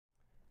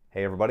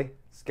Hey everybody,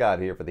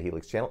 Scott here for the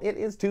Helix channel. It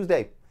is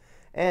Tuesday,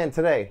 and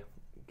today,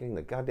 getting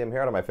the goddamn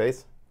hair out of my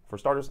face, for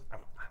starters,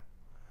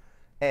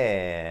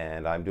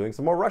 and I'm doing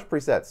some more Rush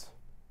presets.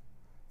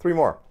 3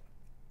 more.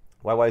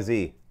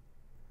 YYZ,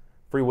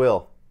 Free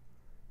Will,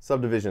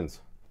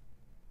 Subdivisions.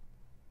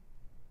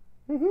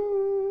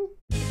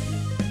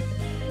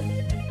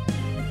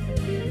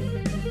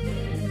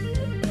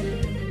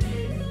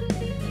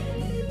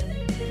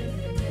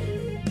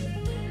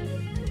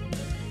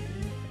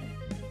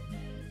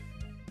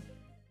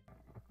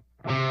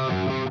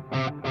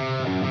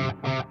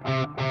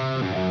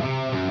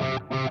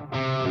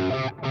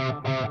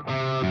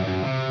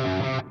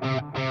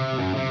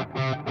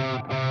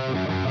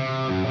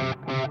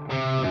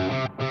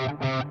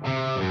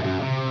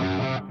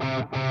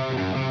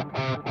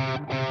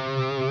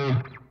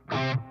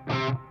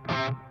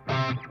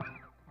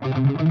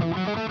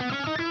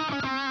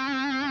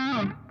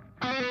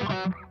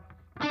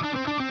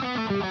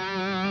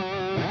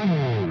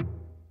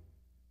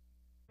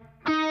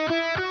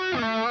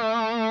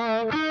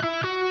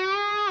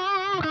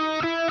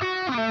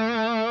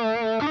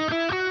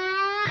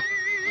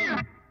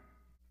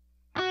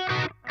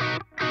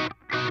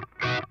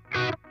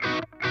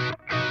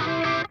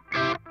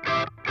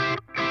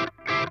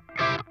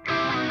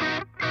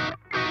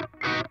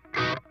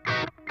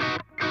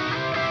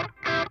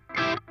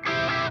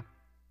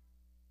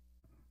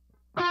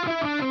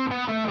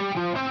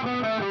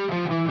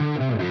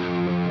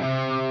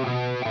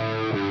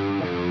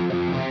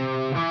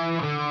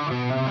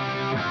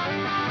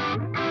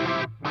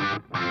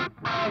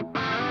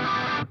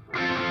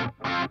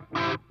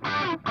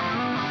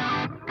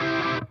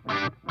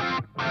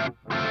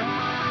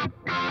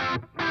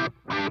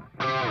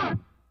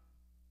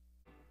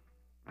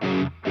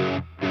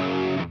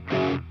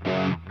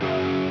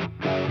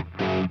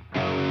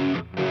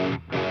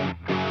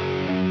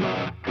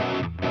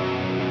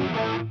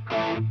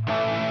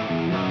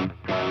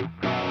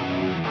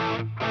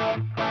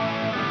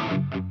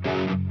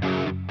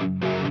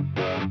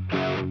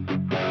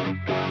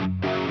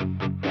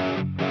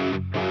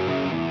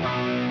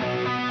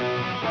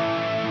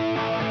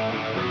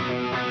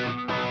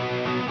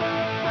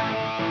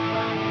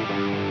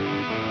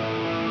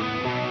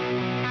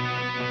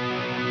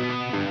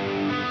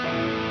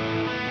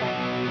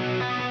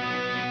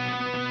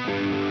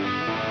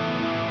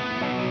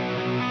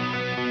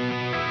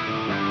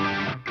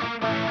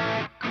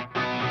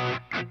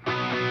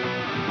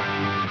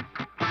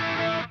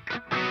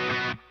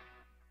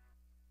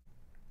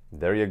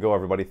 There you go,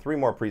 everybody. 3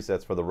 more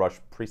presets for the Rush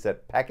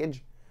preset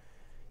package.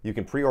 You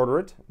can pre-order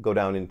it. Go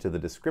down into the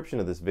description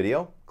of this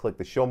video, click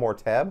the Show More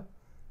tab.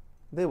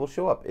 They will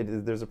show up.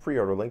 There's a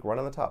pre-order link right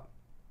on the top.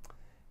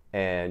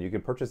 And you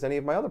can purchase any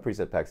of my other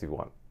preset packs if you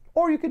want.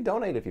 Or you can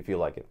donate if you feel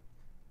like it.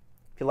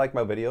 If you like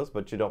my videos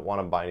but you don't want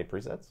to buy any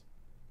presets,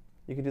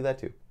 you can do that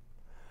too.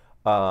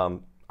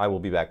 I will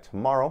be back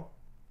tomorrow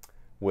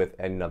with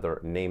another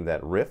Name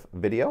That Riff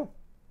video.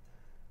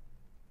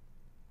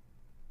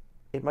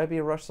 It might be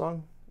a Rush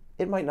song.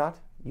 It might not.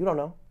 You don't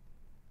know.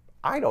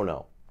 I don't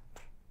know.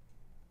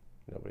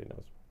 Nobody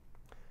knows.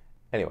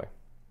 Anyway,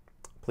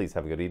 please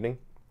have a good evening.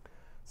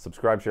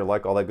 Subscribe, share,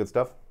 like, all that good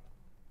stuff.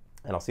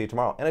 And I'll see you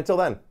tomorrow. And until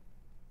then,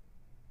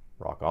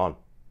 rock on.